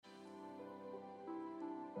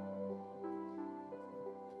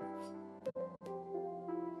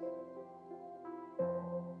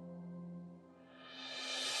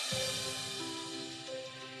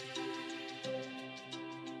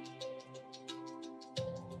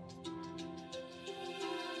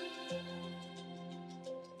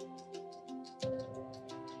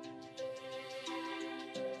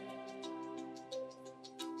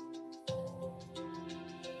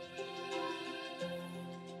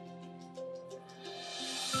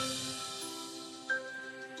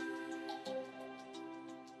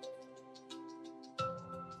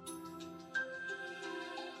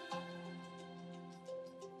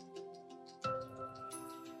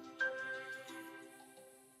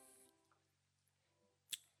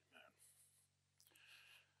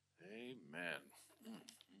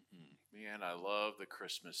Man, I love the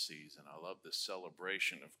Christmas season. I love the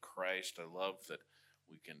celebration of Christ. I love that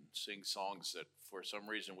we can sing songs that for some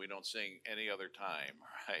reason we don't sing any other time,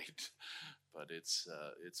 right? But it's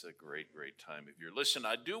a great time of year. Listen,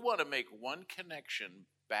 I do want to make one connection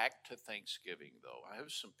back to Thanksgiving, though. I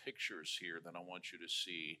have some pictures here that I want you to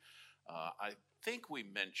see. I think we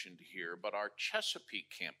mentioned here, but our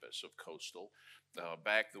Chesapeake campus of Coastal,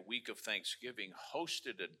 back the week of Thanksgiving,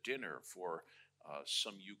 hosted a dinner for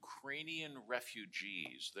some Ukrainian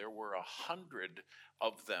refugees. There were 100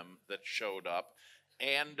 of them that showed up,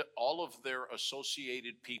 and all of their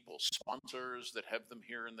associated people, sponsors that have them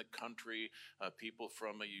here in the country, people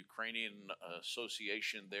from a Ukrainian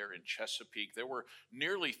association there in Chesapeake. There were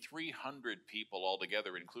nearly 300 people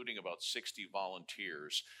altogether, including about 60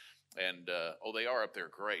 volunteers. And they are up there,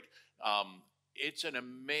 great. It's an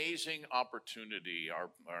amazing opportunity. Our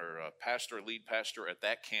pastor, lead pastor at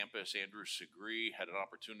that campus, Andrew Segree, had an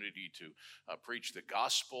opportunity to preach the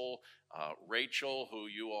gospel. Rachel, who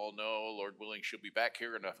you all know, Lord willing, she'll be back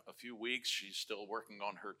here in a few weeks. She's still working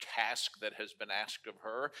on her task that has been asked of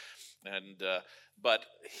her. And but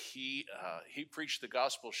he preached the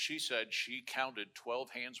gospel. She said she counted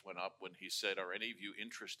 12 hands went up when he said, "Are any of you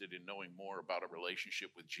interested in knowing more about a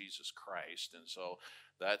relationship with Jesus Christ?" And so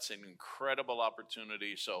that's an incredible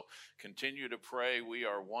opportunity. So continue to pray. We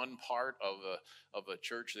are one part of a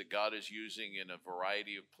church that God is using in a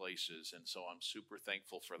variety of places. And so I'm super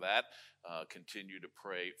thankful for that. Continue to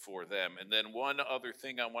pray for them. And then one other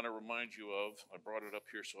thing I want to remind you of, I brought it up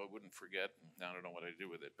here so I wouldn't forget. Now I don't know what I do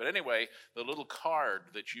with it. But anyway, the little card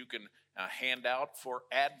that you can hand out for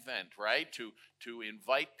Advent, right? To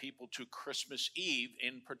invite people to Christmas Eve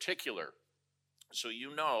in particular. So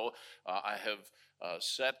you know, I have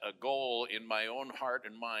set a goal in my own heart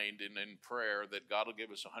and mind and in prayer that God will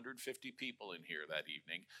give us 150 people in here that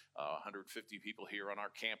evening, 150 people here on our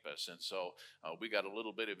campus. And so we got a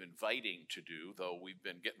little bit of inviting to do, though we've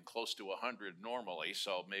been getting close to 100 normally,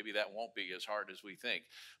 so maybe that won't be as hard as we think.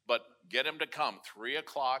 But get them to come, 3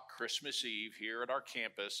 o'clock Christmas Eve here at our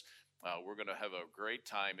campus. We're going to have a great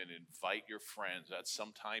time and invite your friends. That's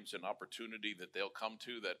sometimes an opportunity that they'll come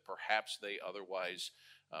to that perhaps they otherwise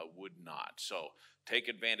would not. So take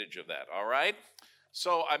advantage of that, all right?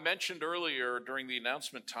 So I mentioned earlier during the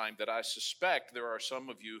announcement time that I suspect there are some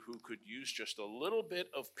of you who could use just a little bit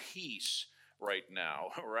of peace right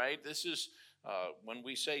now, right? This is, when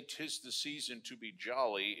we say 'tis the season to be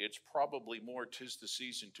jolly, it's probably more 'tis the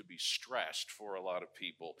season to be stressed for a lot of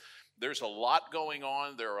people. There's a lot going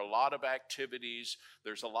on. There are a lot of activities.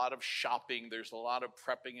 There's a lot of shopping. There's a lot of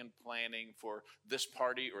prepping and planning for this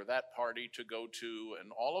party or that party to go to.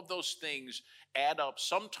 And all of those things add up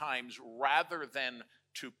sometimes rather than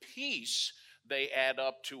to peace, they add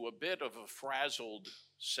up to a bit of a frazzled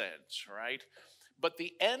sense, right? But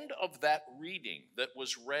the end of that reading that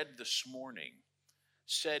was read this morning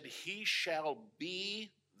said, "He shall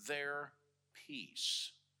be their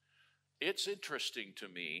peace." It's interesting to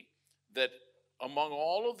me that among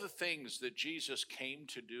all of the things that Jesus came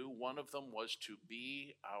to do, one of them was to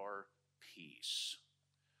be our peace.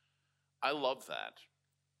 I love that.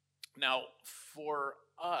 Now, for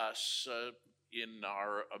us, in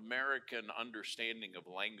our American understanding of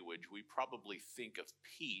language, we probably think of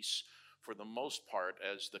peace for the most part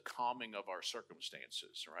as the calming of our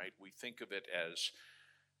circumstances, right? We think of it as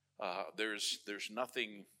there's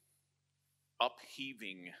nothing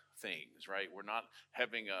upheaving things, right? We're not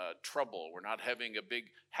having trouble. We're not having a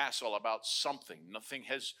big hassle about something. Nothing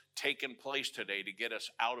has taken place today to get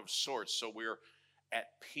us out of sorts, so we're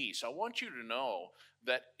at peace. I want you to know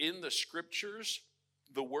that in the scriptures,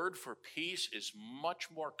 the word for peace is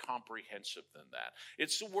much more comprehensive than that.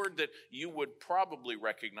 It's the word that you would probably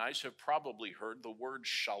recognize, have probably heard, the word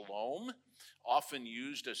shalom, often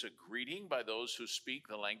used as a greeting by those who speak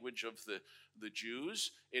the language of the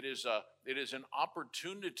Jews. It is an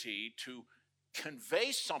opportunity to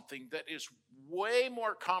convey something that is way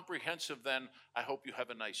more comprehensive than, I hope you have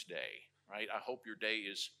a nice day, right? I hope your day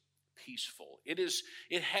is peaceful. It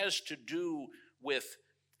has to do with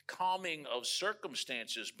calming of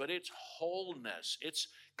circumstances, but it's wholeness, it's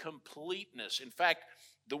completeness. In fact,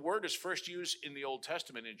 the word is first used in the Old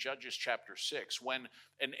Testament in Judges chapter 6, when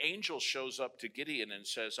an angel shows up to Gideon and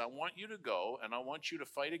says, "I want you to go and I want you to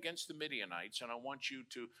fight against the Midianites, and I want you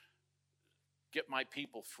to get my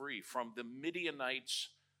people free from the Midianites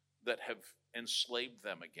that have enslaved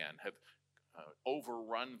them again, have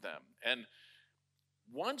overrun them." And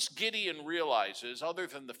once Gideon realizes, other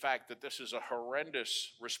than the fact that this is a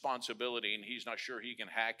horrendous responsibility and he's not sure he can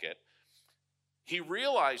hack it, he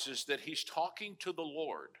realizes that he's talking to the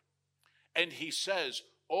Lord. And he says,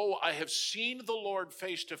 oh, I have seen the Lord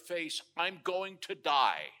face to face. I'm going to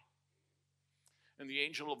die. And the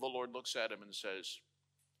angel of the Lord looks at him and says,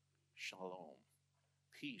 Shalom,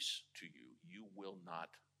 peace to you. You will not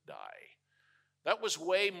die. That was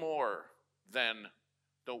way more than,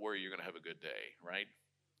 don't worry, you're going to have a good day, right?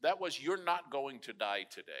 That was, you're not going to die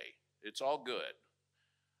today. It's all good.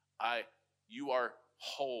 You are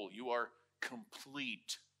whole. You are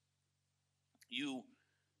complete. You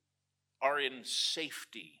are in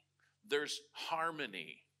safety. There's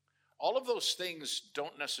harmony. All of those things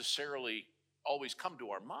don't necessarily always come to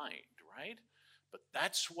our mind, right? But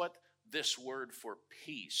that's what this word for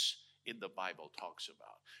peace in the Bible talks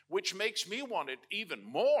about, which makes me want it even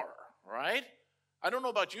more, right? I don't know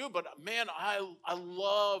about you, but man, I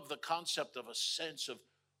love the concept of a sense of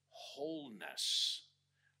wholeness,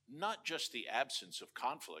 not just the absence of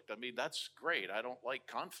conflict. I mean, that's great. I don't like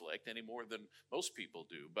conflict any more than most people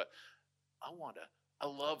do, but I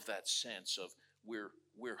love that sense of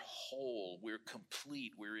we're whole, we're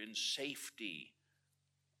complete, we're in safety.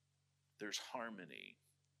 There's harmony.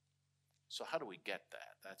 So how do we get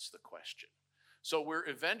that? That's the question. So we're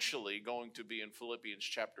eventually going to be in Philippians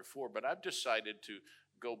chapter 4, but I've decided to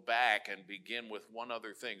go back and begin with one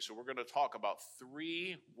other thing. So we're going to talk about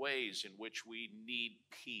 3 ways in which we need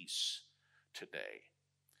peace today.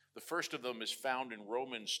 The first of them is found in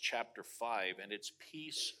Romans chapter 5, and it's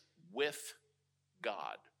peace with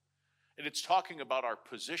God. And it's talking about our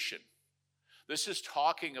position. This is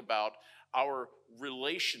talking about our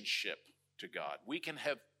relationship to God. We can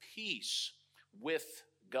have peace with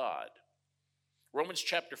God. Romans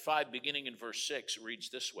chapter 5, beginning in verse 6, reads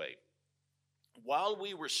this way. While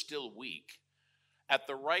we were still weak, at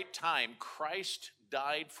the right time, Christ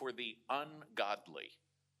died for the ungodly.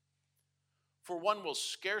 For one will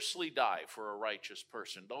scarcely die for a righteous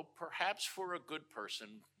person, though perhaps for a good person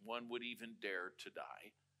one would even dare to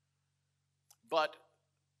die. But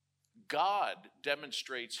God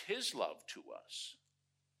demonstrates his love to us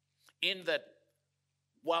in that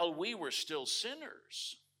while we were still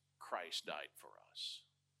sinners, Christ died for us.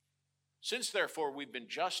 Since therefore we've been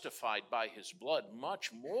justified by his blood,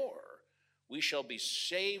 much more we shall be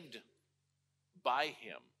saved by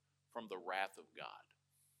him from the wrath of God.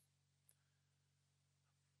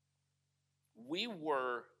 We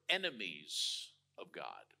were enemies of God.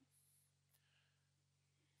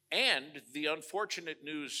 And the unfortunate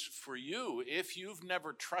news for you, if you've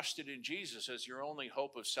never trusted in Jesus as your only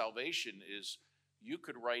hope of salvation, is you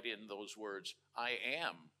could write in those words, I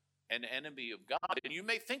am an enemy of God. And you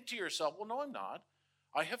may think to yourself, well, no, I'm not.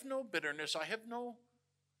 I have no bitterness. I have no...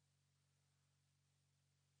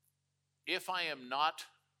 If I am not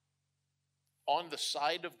on the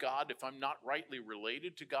side of God, if I'm not rightly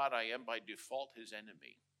related to God, I am by default his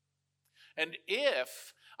enemy. And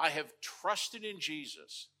if I have trusted in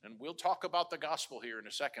Jesus, and we'll talk about the gospel here in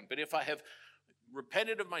a second, but if I have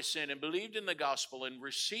repented of my sin and believed in the gospel and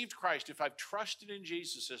received Christ, if I've trusted in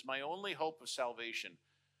Jesus as my only hope of salvation,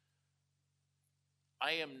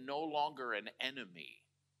 I am no longer an enemy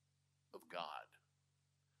of God.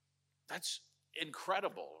 That's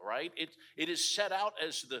incredible, right? It is set out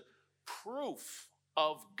as the proof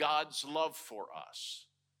of God's love for us.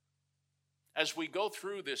 As we go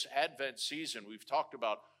through this Advent season, we've talked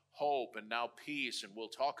about hope and now peace, and we'll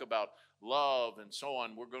talk about love and so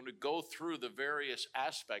on. We're going to go through the various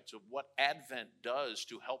aspects of what Advent does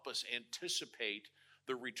to help us anticipate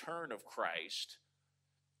the return of Christ.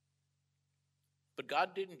 But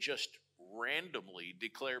God didn't just randomly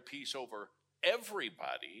declare peace over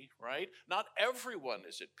everybody, right? Not everyone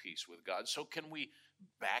is at peace with God. So can we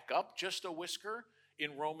back up just a whisker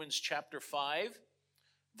in Romans chapter 5?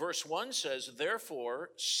 Verse 1 says, therefore,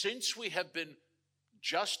 since we have been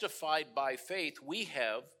justified by faith, we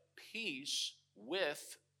have peace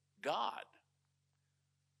with God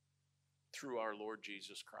through our Lord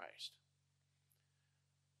Jesus Christ.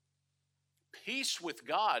 Peace with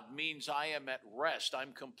God means I am at rest,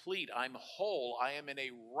 I'm complete, I'm whole, I am in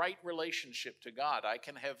a right relationship to God. I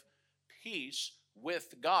can have peace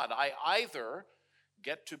with God. I either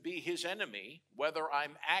get to be his enemy, whether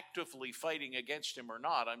I'm actively fighting against him or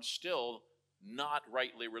not, I'm still not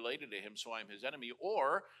rightly related to him, so I'm his enemy,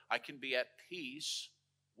 or I can be at peace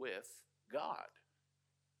with God.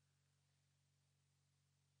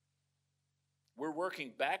 We're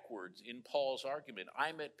working backwards in Paul's argument.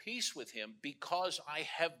 I'm at peace with him because I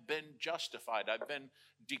have been justified. I've been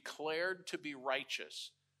declared to be righteous.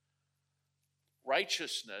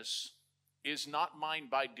 Righteousness is not mine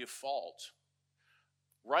by default.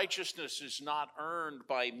 Righteousness is not earned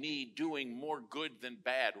by me doing more good than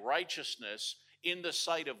bad. Righteousness in the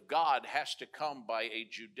sight of God has to come by a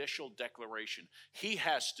judicial declaration. He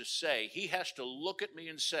has to say, he has to look at me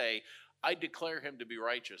and say, I declare him to be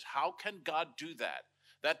righteous. How can God do that?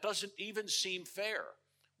 That doesn't even seem fair.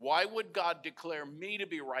 Why would God declare me to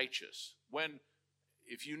be righteous when,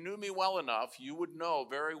 if you knew me well enough, you would know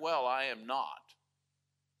very well I am not?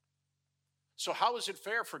 So how is it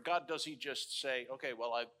fair for God? Does he just say, okay,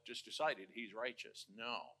 well, I've just decided he's righteous?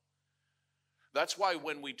 No. That's why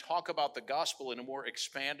when we talk about the gospel in a more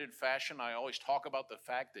expanded fashion, I always talk about the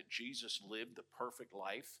fact that Jesus lived the perfect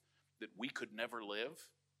life that we could never live.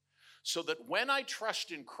 So that when I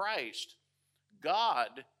trust in Christ,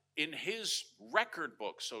 God, in his record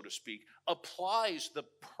book, so to speak, applies the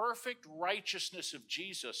perfect righteousness of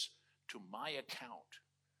Jesus to my account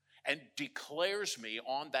and declares me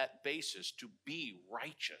on that basis to be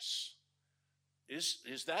righteous.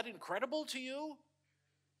 Is that incredible to you?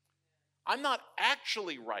 I'm not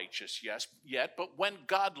actually righteous yet, but when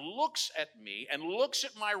God looks at me and looks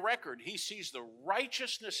at my record, he sees the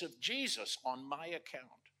righteousness of Jesus on my account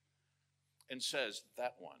and says,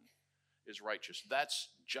 that one is righteous. That's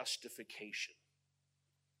justification.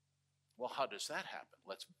 Well, how does that happen?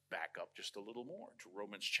 Let's back up just a little more to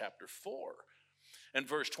Romans chapter 4 and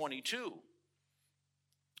verse 22.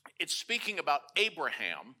 It's speaking about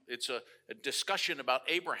Abraham. It's a discussion about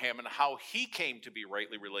Abraham and how he came to be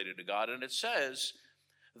rightly related to God. And it says,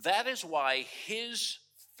 that is why his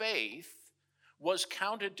faith was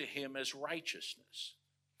counted to him as righteousness.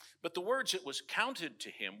 But the words it was counted to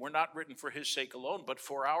him were not written for his sake alone, but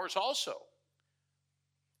for ours also.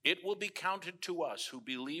 It will be counted to us who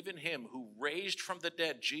believe in him who raised from the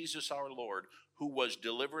dead Jesus our Lord, who was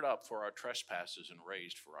delivered up for our trespasses and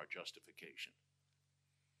raised for our justification.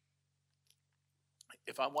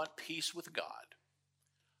 If I want peace with God,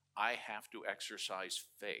 I have to exercise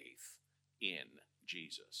faith in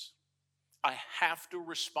Jesus. I have to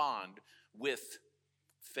respond with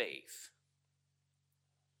faith.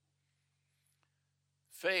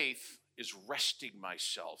 Faith is resting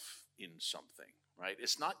myself in something, right?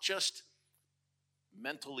 It's not just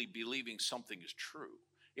mentally believing something is true.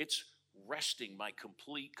 It's resting my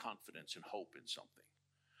complete confidence and hope in something.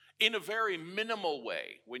 In a very minimal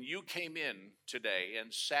way, when you came in today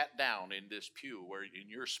and sat down in this pew or in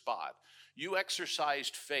your spot, you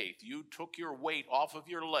exercised faith. You took your weight off of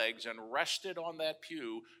your legs and rested on that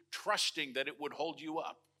pew, trusting that it would hold you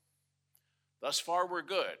up. Thus far, we're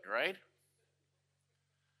good, right?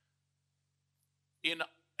 In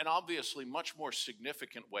an obviously much more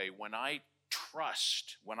significant way, when I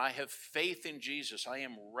trust, when I have faith in Jesus, I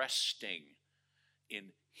am resting in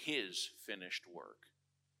his finished work.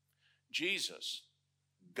 Jesus,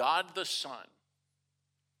 God the Son,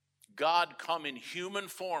 God come in human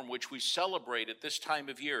form, which we celebrate at this time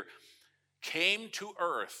of year, came to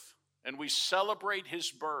earth, and we celebrate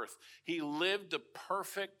his birth. He lived a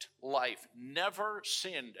perfect life, never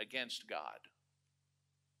sinned against God.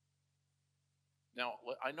 Now,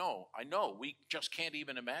 I know, we just can't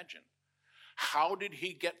even imagine. How did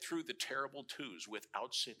he get through the terrible twos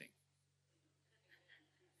without sinning?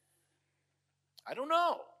 I don't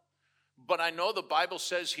know. But I know the Bible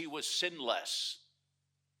says he was sinless.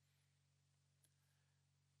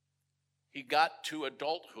 He got to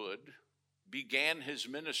adulthood, began his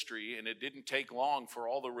ministry, and it didn't take long for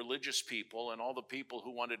all the religious people and all the people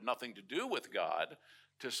who wanted nothing to do with God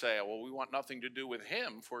to say, well, we want nothing to do with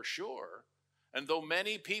him for sure. And though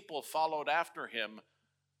many people followed after him,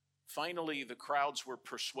 finally the crowds were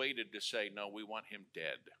persuaded to say, no, we want him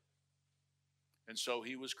dead. And so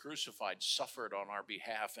he was crucified, suffered on our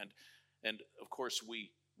behalf. And of course,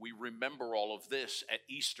 we remember all of this at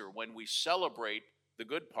Easter when we celebrate the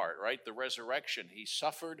good part, right? The resurrection. He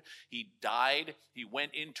suffered, he died, he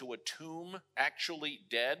went into a tomb, actually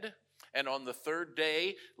dead, and on the third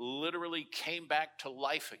day, literally came back to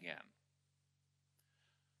life again.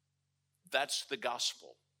 That's the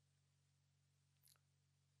gospel.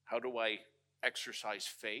 How do I exercise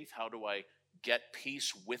faith? How do I get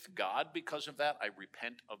peace with God because of that? I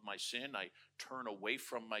repent of my sin. I turn away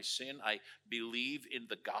from my sin. I believe in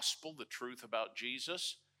the gospel, the truth about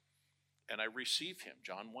Jesus, and I receive him.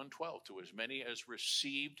 John 1:12, to as many as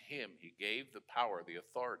received him, he gave the power, the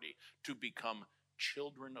authority to become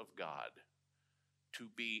children of God, to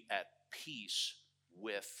be at peace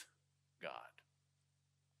with God.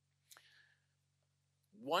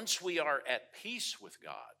 Once we are at peace with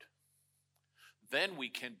God, then we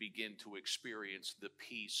can begin to experience the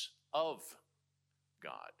peace of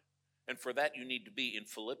God. And for that, you need to be in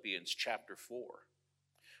Philippians chapter 4,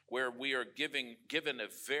 where we are given a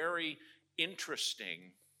very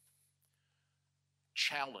interesting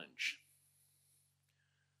challenge.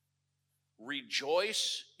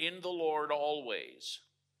 Rejoice in the Lord always.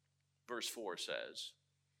 Verse 4 says,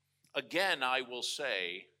 again I will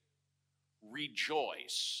say,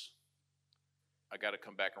 rejoice. I got to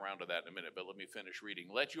come back around to that in a minute, but let me finish reading.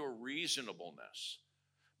 Let your reasonableness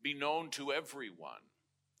be known to everyone.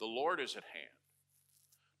 The Lord is at hand.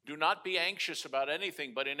 Do not be anxious about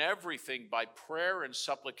anything, but in everything, by prayer and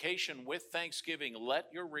supplication with thanksgiving,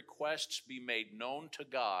 let your requests be made known to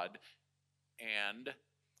God, and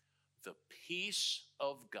the peace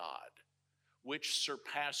of God, which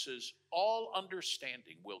surpasses all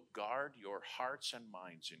understanding, will guard your hearts and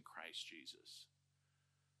minds in Christ Jesus.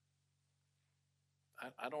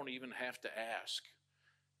 I don't even have to ask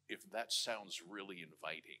if that sounds really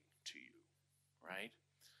inviting to you, right?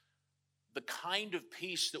 The kind of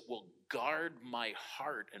peace that will guard my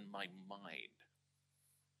heart and my mind.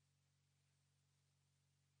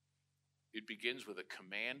 It begins with a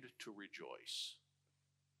command to rejoice.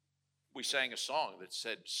 We sang a song that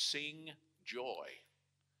said, sing joy.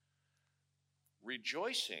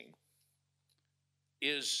 Rejoicing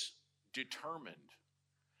is determined.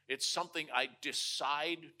 It's something I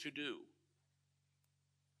decide to do.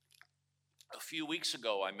 A few weeks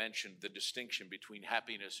ago, I mentioned the distinction between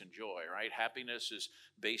happiness and joy, right? Happiness is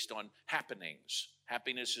based on happenings.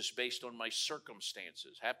 Happiness is based on my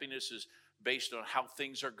circumstances. Happiness is based on how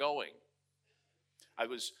things are going. I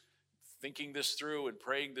was thinking this through and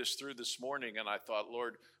praying this through this morning, and I thought,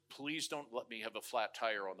 Lord, please don't let me have a flat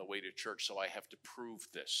tire on the way to church so I have to prove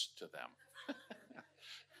this to them.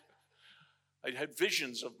 I had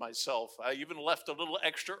visions of myself. I even left a little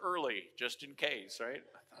extra early just in case, right?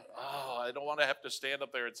 I thought, I don't want to have to stand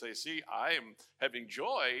up there and say, see, I'm having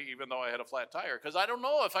joy even though I had a flat tire, because I don't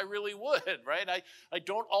know if I really would, right? I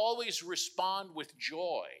don't always respond with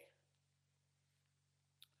joy.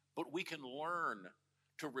 But we can learn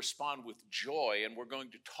to respond with joy, and we're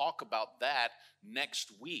going to talk about that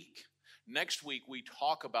next week. Next week, we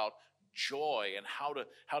talk about joy and how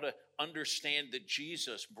to understand that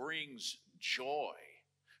Jesus brings joy.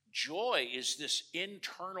 Joy is this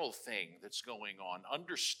internal thing that's going on,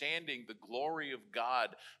 understanding the glory of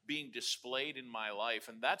God being displayed in my life.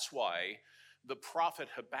 And that's why the prophet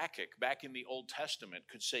Habakkuk back in the Old Testament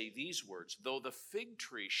could say these words, though the fig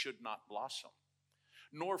tree should not blossom,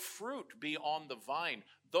 nor fruit be on the vine,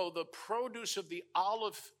 though the produce of the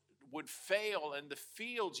olive would fail and the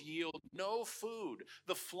fields yield no food,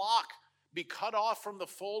 the flock be cut off from the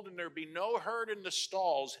fold and there be no herd in the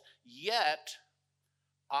stalls, yet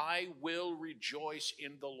I will rejoice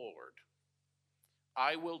in the Lord.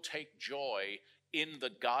 I will take joy in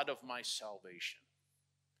the God of my salvation.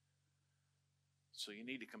 So you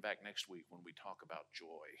need to come back next week when we talk about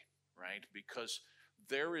joy, right? Because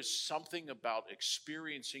there is something about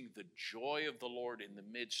experiencing the joy of the Lord in the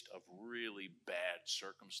midst of really bad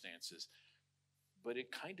circumstances. But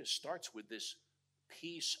it kind of starts with this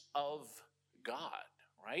peace of God,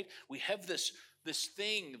 right? We have this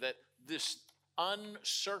thing that this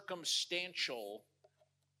uncircumstantial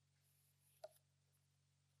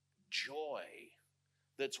joy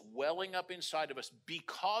that's welling up inside of us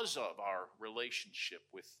because of our relationship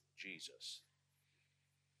with Jesus.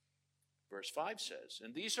 Verse 5 says,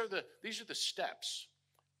 and these are the steps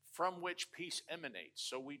from which peace emanates.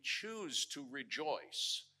 So we choose to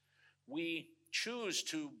rejoice. We choose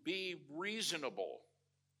to be reasonable.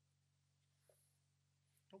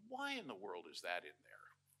 Now, why in the world is that in there?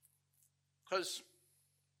 Because,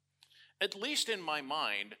 at least in my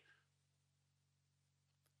mind,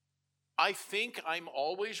 I think I'm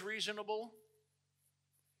always reasonable,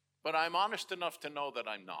 but I'm honest enough to know that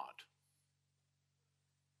I'm not.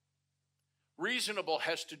 Reasonable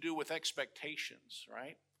has to do with expectations,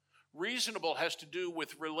 right? Reasonable has to do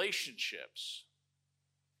with relationships.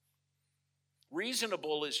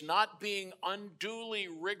 Reasonable is not being unduly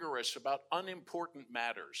rigorous about unimportant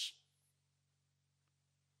matters.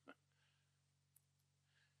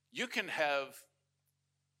 You can have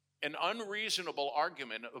an unreasonable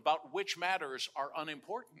argument about which matters are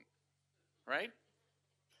unimportant, right?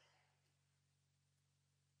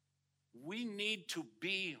 We need to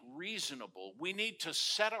be reasonable. We need to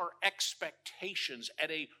set our expectations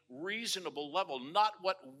at a reasonable level, not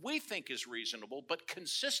what we think is reasonable, but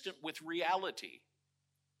consistent with reality.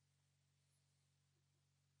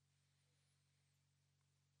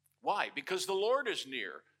 Why? Because the Lord is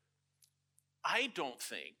near. I don't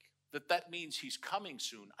think that means he's coming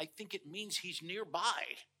soon. I think it means he's nearby.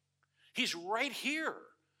 He's right here.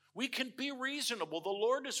 We can be reasonable. The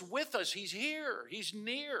Lord is with us. He's here. He's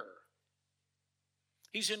near.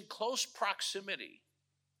 He's in close proximity.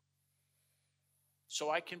 So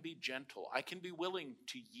I can be gentle. I can be willing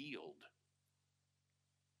to yield.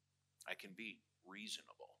 I can be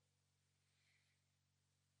reasonable.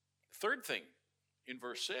 Third thing in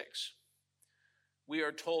verse 6, we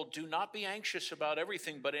are told, do not be anxious about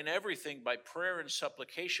everything, but in everything by prayer and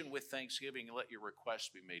supplication with thanksgiving, let your requests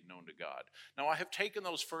be made known to God. Now, I have taken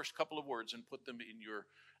those first couple of words and put them in your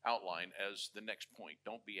outline as the next point.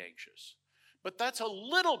 Don't be anxious. But that's a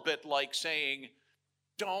little bit like saying,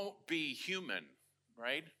 don't be human,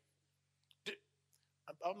 right?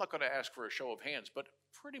 I'm not going to ask for a show of hands, but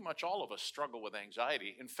pretty much all of us struggle with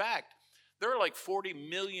anxiety. In fact, there are like 40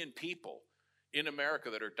 million people in America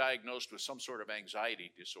that are diagnosed with some sort of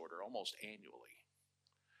anxiety disorder almost annually.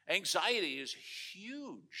 Anxiety is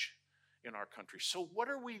huge in our country. So what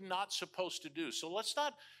are we not supposed to do? So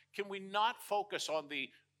can we not focus on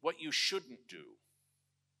what you shouldn't do?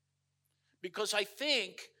 Because I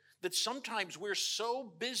think that sometimes we're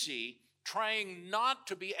so busy trying not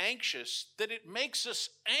to be anxious that it makes us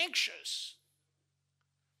anxious.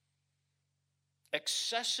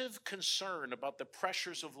 Excessive concern about the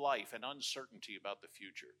pressures of life and uncertainty about the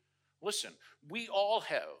future. Listen, we all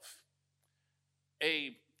have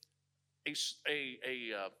a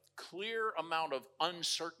clear amount of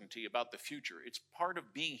uncertainty about the future. It's part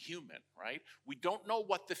of being human, right? We don't know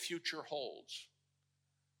what the future holds.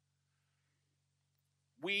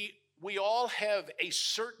 We all have a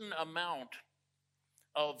certain amount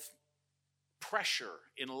of pressure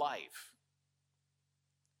in life.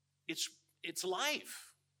 It's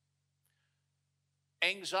life.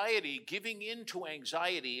 Anxiety, giving in to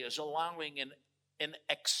anxiety is allowing an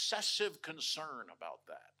excessive concern about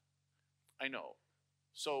that. I know.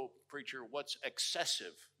 So, preacher, what's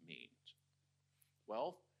excessive means?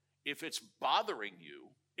 Well, if it's bothering you,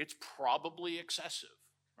 it's probably excessive,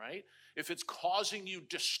 right? If it's causing you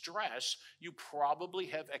distress, you probably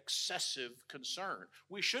have excessive concern.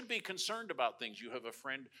 We should be concerned about things. You have a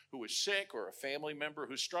friend who is sick or a family member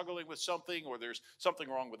who's struggling with something, or there's something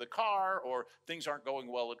wrong with the car, or things aren't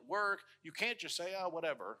going well at work. You can't just say,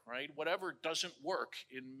 whatever, right? Whatever doesn't work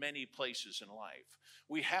in many places in life.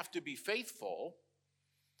 We have to be faithful,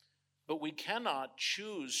 but we cannot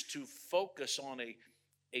choose to focus on a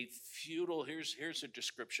futile, here's a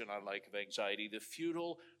description I like of anxiety, the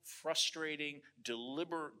futile, frustrating,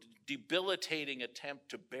 debilitating attempt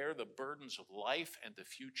to bear the burdens of life and the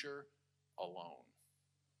future alone.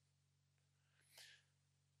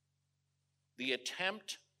 The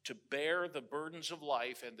attempt to bear the burdens of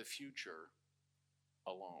life and the future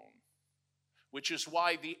alone. Which is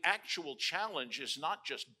why the actual challenge is not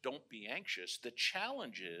just don't be anxious. The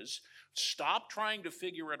challenge is stop trying to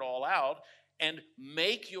figure it all out and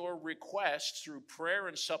make your requests through prayer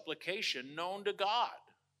and supplication known to God.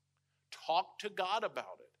 Talk to God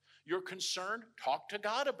about it. You're concerned? Talk to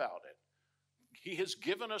God about it. He has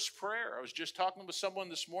given us prayer. I was just talking with someone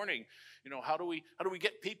this morning. How do we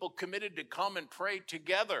get people committed to come and pray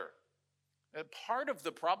together? And part of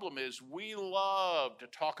the problem is we love to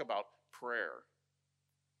talk about prayer,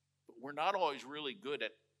 but we're not always really good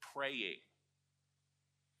at praying.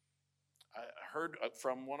 I heard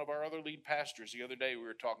from one of our other lead pastors the other day, we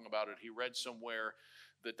were talking about it. He read somewhere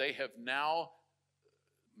that they have now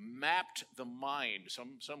mapped the mind.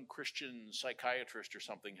 Some Christian psychiatrist or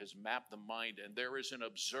something has mapped the mind, and there is an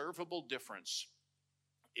observable difference.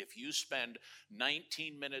 If you spend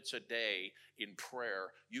 19 minutes a day in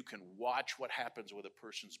prayer, you can watch what happens with a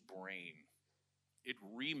person's brain. It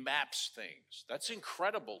remaps things. That's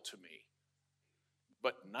incredible to me.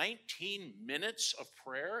 But 19 minutes of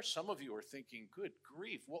prayer, some of you are thinking, good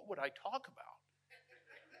grief, what would I talk about?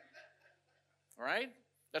 All right?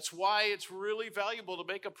 That's why it's really valuable to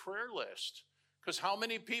make a prayer list. Because how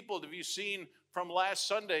many people have you seen from last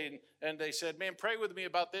Sunday and they said, man, pray with me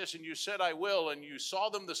about this, and you said I will, and you saw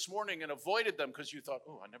them this morning and avoided them because you thought,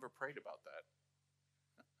 I never prayed about that.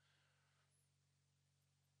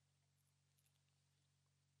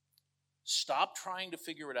 Stop trying to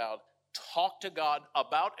figure it out. Talk to God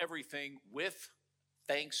about everything with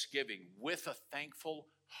thanksgiving, with a thankful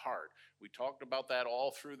heart. We talked about that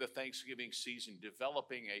all through the Thanksgiving season.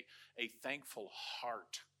 Developing a thankful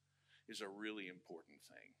heart is a really important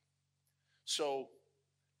thing. So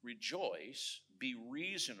rejoice, be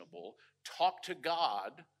reasonable, talk to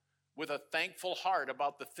God with a thankful heart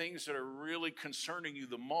about the things that are really concerning you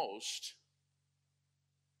the most.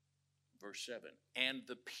 Verse 7, and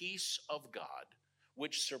the peace of God,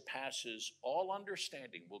 which surpasses all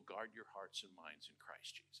understanding, will guard your hearts and minds in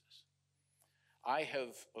Christ Jesus. I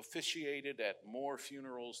have officiated at more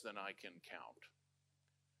funerals than I can count.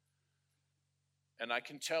 And I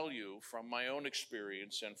can tell you from my own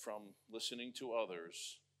experience and from listening to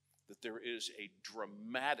others that there is a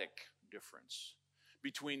dramatic difference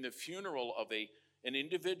between the funeral of a an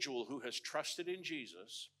individual who has trusted in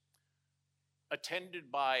Jesus,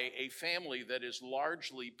 attended by a family that is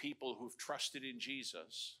largely people who've trusted in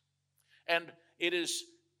Jesus, and it is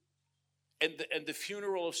and the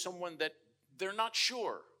funeral of someone that they're not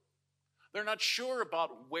sure. They're not sure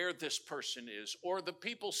about where this person is, or the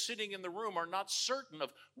people sitting in the room are not certain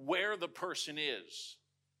of where the person is.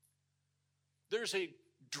 There's a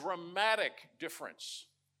dramatic difference.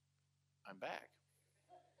 I'm back.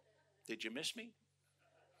 Did you miss me?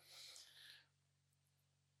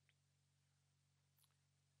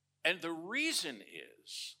 And the reason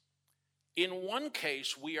is, in one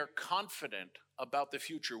case, we are confident about the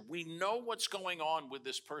future. We know what's going on with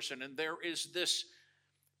this person, and there is this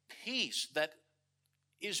peace that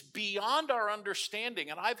is beyond our understanding.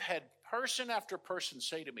 And I've had person after person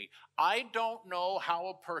say to me, I don't know how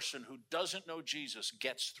a person who doesn't know Jesus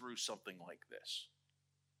gets through something like this.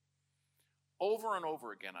 Over and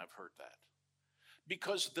over again, I've heard that.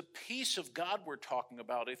 Because the peace of God we're talking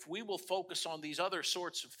about, if we will focus on these other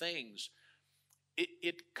sorts of things,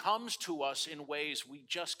 it comes to us in ways we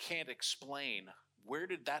just can't explain. Where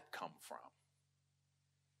did that come from?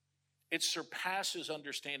 It surpasses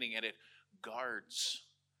understanding, and it guards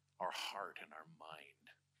our heart and our mind.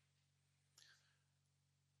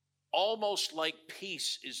 Almost like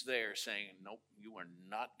peace is there saying, nope, you are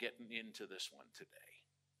not getting into this one today.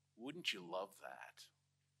 Wouldn't you love that?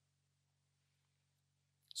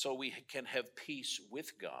 So we can have peace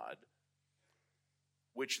with God,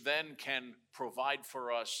 which then can provide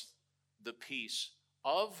for us the peace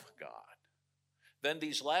of God. Then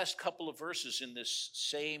these last couple of verses in this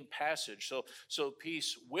same passage, so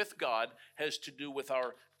peace with God has to do with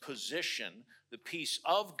our position. The peace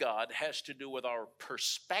of God has to do with our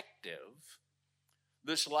perspective.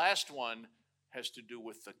 This last one has to do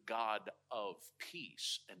with the God of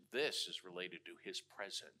peace, and this is related to his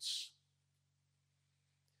presence.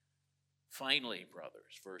 Finally,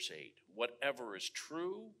 brothers, verse 8, whatever is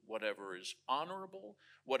true, whatever is honorable,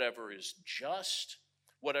 whatever is just,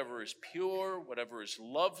 whatever is pure, whatever is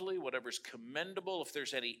lovely, whatever is commendable, if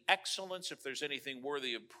there's any excellence, if there's anything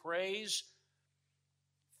worthy of praise,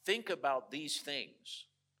 think about these things.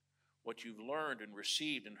 What you've learned and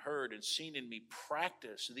received and heard and seen in me,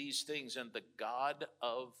 practice these things, and the God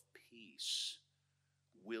of peace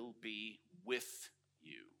will be with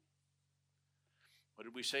you. What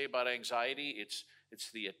did we say about anxiety?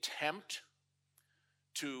 It's the attempt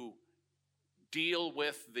to deal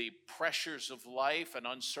with the pressures of life and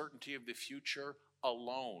uncertainty of the future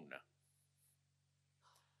alone.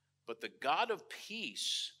 But the God of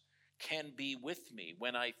peace can be with me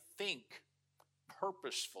when I think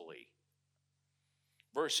purposefully.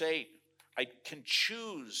 Verse 8, I can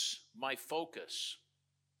choose my focus.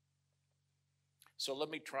 So let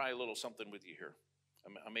me try a little something with you here.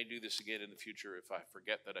 I may do this again in the future if I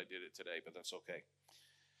forget that I did it today, but that's okay.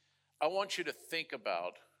 I want you to think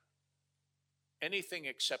about anything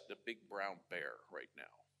except a big brown bear right now.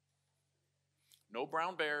 No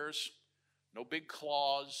brown bears, no big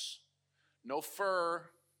claws, no fur,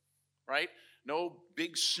 right? No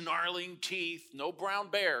big snarling teeth, no brown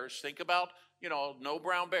bears. Think about, no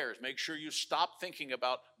brown bears. Make sure you stop thinking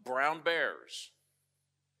about brown bears.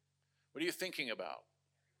 What are you thinking about?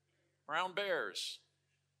 Brown bears.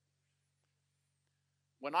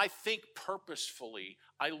 When I think purposefully,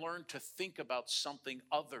 I learn to think about something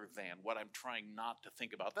other than what I'm trying not to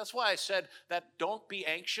think about. That's why I said that don't be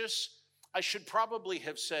anxious. I should probably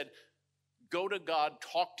have said, go to God,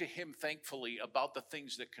 talk to him thankfully about the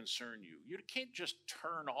things that concern you. You can't just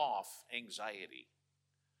turn off anxiety,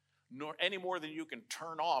 nor any more than you can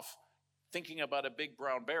turn off thinking about a big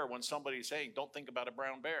brown bear when somebody's saying, don't think about a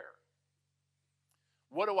brown bear.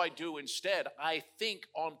 What do I do instead? I think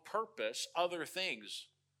on purpose other things.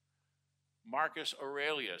 Marcus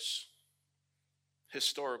Aurelius,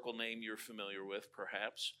 historical name you're familiar with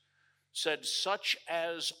perhaps, said, such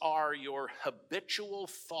as are your habitual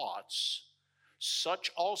thoughts, such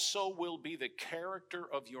also will be the character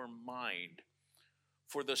of your mind.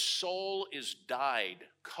 For the soul is dyed,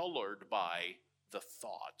 colored by the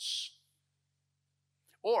thoughts.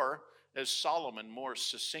 Or, as Solomon more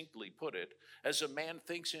succinctly put it, as a man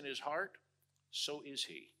thinks in his heart, so is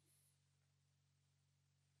he.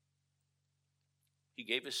 He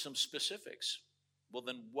gave us some specifics. Well,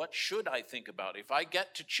 then what should I think about? If I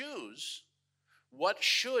get to choose, what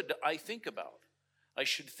should I think about? I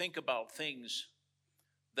should think about things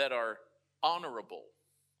that are honorable,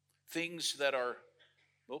 things that are,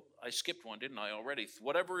 I skipped one, didn't I already?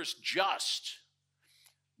 Whatever is just,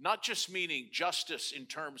 not just meaning justice in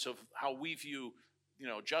terms of how we view,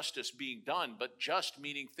 justice being done, but just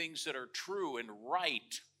meaning things that are true and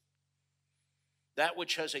right. that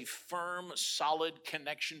which has a firm, solid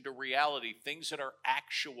connection to reality, things that are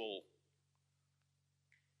actual.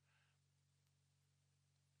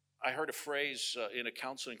 I heard a phrase in a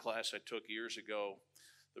counseling class I took years ago.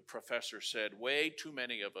 The professor said, way too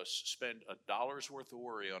many of us spend $1's worth of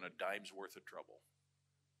worry on a dime's worth of trouble.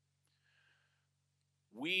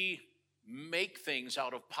 We make things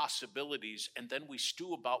out of possibilities, and then we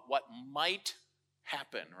stew about what might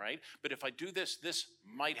happen, right? But if I do this, this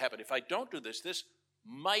might happen. If I don't do this, this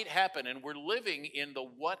might happen. And we're living in the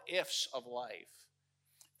what-ifs of life.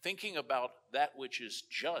 Thinking about that which is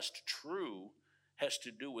just true has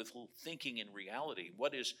to do with thinking in reality.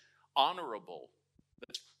 What is honorable,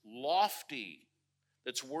 that's lofty,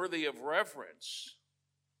 that's worthy of reverence.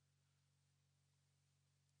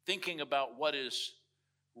 Thinking about what is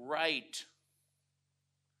right,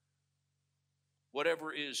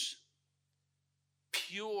 whatever is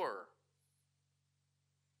pure,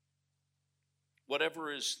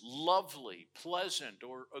 whatever is lovely, pleasant,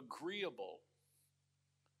 or agreeable,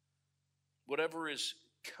 whatever is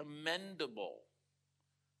commendable,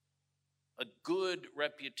 a good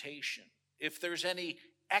reputation. If there's any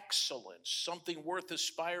excellence, something worth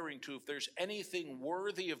aspiring to, if there's anything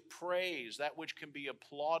worthy of praise, that which can be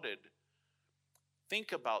applauded,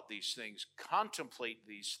 think about these things, contemplate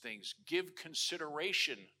these things, give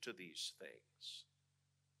consideration to these things.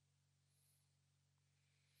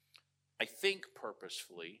 I think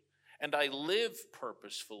purposefully, and I live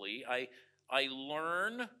purposefully. I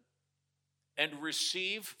learn and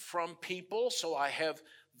receive from people, so I have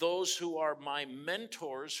those who are my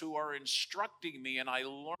mentors who are instructing me, and I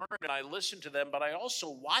learn and I listen to them, but I also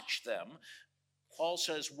watch them. Paul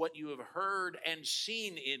says, what you have heard and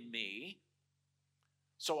seen in me.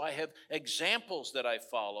 So I have examples that I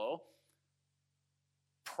follow.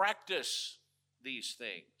 Practice these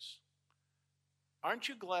things. Aren't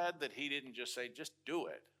you glad that he didn't just say, just do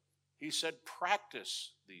it? He said,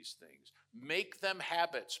 practice these things. Make them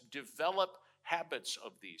habits. Develop habits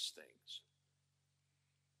of these things.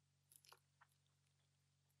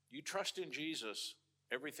 You trust in Jesus,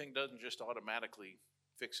 everything doesn't just automatically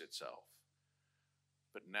fix itself.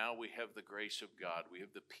 But now we have the grace of God. We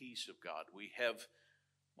have the peace of God. We have,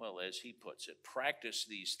 well, as he puts it, practice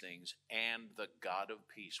these things and the God of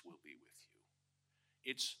peace will be with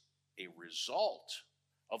you. It's a result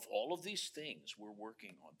of all of these things we're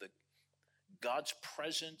working on. God's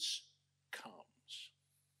presence comes.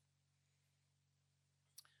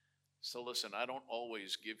 So listen, I don't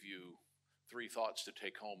always give you 3 thoughts to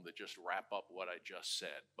take home that just wrap up what I just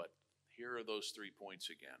said, but here are those 3 points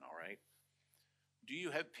again, all right? Do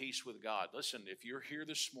you have peace with God? Listen, if you're here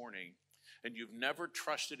this morning and you've never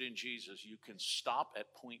trusted in Jesus, you can stop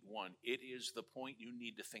at point 1. It is the point you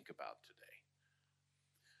need to think about today.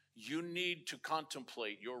 You need to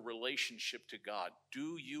contemplate your relationship to God.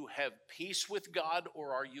 Do you have peace with God,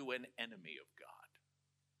 or are you an enemy of God?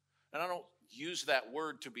 And I don't use that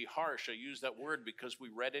word to be harsh. I use that word because we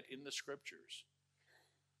read it in the scriptures.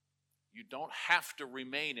 You don't have to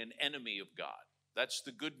remain an enemy of God. That's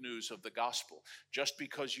the good news of the gospel. Just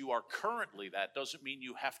because you are currently that doesn't mean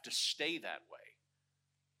you have to stay that way.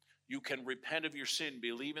 You can repent of your sin,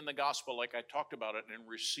 believe in the gospel like I talked about it, and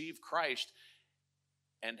receive Christ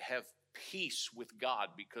and have peace with God,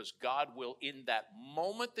 because God will, in that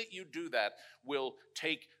moment that you do that, will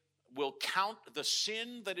count the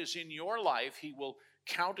sin that is in your life. He will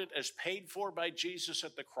count it as paid for by Jesus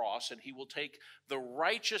at the cross, and he will take the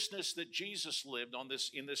righteousness that Jesus lived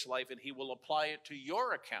in this life, and he will apply it to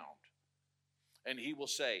your account. And he will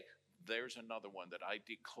say, there's another one that I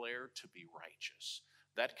declare to be righteous.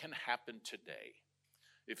 That can happen today.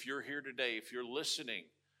 If you're here today, if you're listening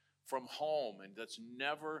from home and that's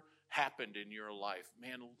never happened in your life,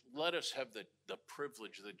 man, let us have the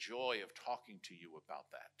privilege, the joy of talking to you about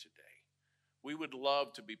that today. We would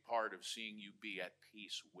love to be part of seeing you be at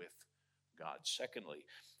peace with God. Secondly,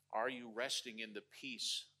 are you resting in the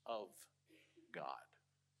peace of God?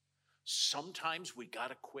 Sometimes we got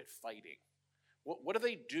to quit fighting. What do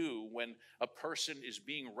they do when a person is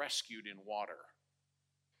being rescued in water?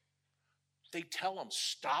 They tell them,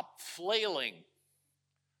 stop flailing,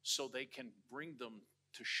 so they can bring them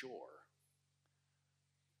to shore.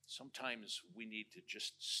 Sometimes we need to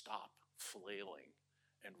just stop flailing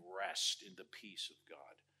and rest in the peace of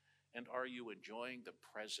God. And are you enjoying the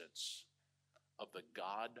presence of the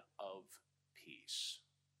God of peace?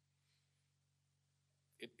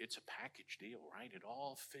 It's a package deal, right? It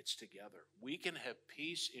all fits together. We can have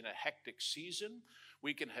peace in a hectic season.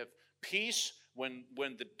 We can have peace when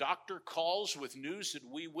the doctor calls with news that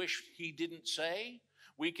we wish he didn't say.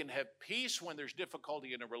 We can have peace when there's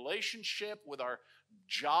difficulty in a relationship, with our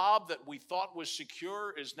job that we thought was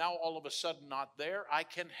secure is now all of a sudden not there. I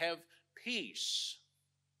can have peace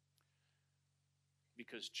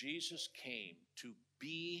because Jesus came to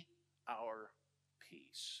be our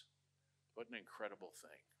peace. What an incredible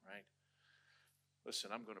thing, right?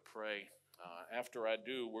 Listen, I'm going to pray. After I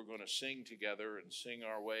do, we're going to sing together and sing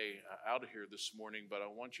our way out of here this morning. But I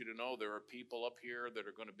want you to know there are people up here that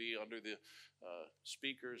are going to be under the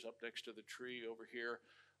speakers up next to the tree over here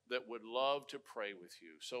that would love to pray with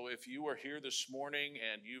you. So if you are here this morning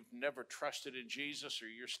and you've never trusted in Jesus, or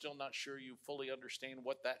you're still not sure you fully understand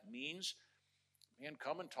what that means, man,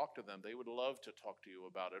 come and talk to them. They would love to talk to you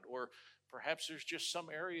about it. Or perhaps there's just some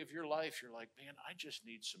area of your life you're like, man, I just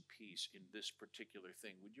need some peace in this particular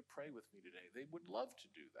thing. Would you pray with me today? They would love to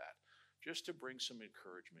do that, just to bring some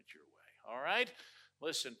encouragement your way. All right?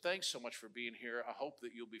 Listen, thanks so much for being here. I hope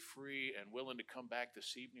that you'll be free and willing to come back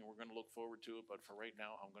this evening. We're going to look forward to it. But for right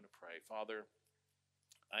now, I'm going to pray. Father,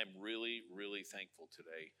 I'm really, really thankful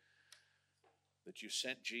today that you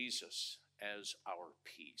sent Jesus as our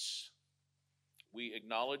peace. We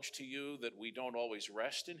acknowledge to you that we don't always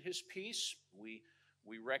rest in his peace. We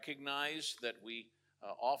recognize that we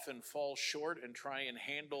often fall short and try and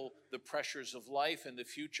handle the pressures of life and the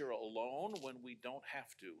future alone when we don't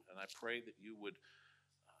have to. And I pray that you would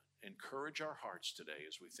encourage our hearts today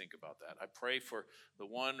as we think about that. I pray for the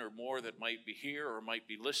one or more that might be here or might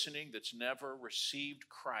be listening that's never received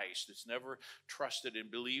Christ, that's never trusted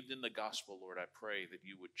and believed in the gospel. Lord, I pray that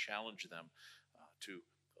you would challenge them to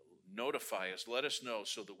notify us, let us know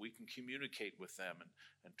so that we can communicate with them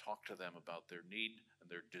and talk to them about their need and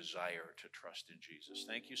their desire to trust in Jesus.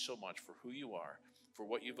 Thank you so much for who you are, for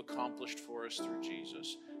what you've accomplished for us through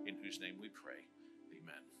Jesus, in whose name we pray.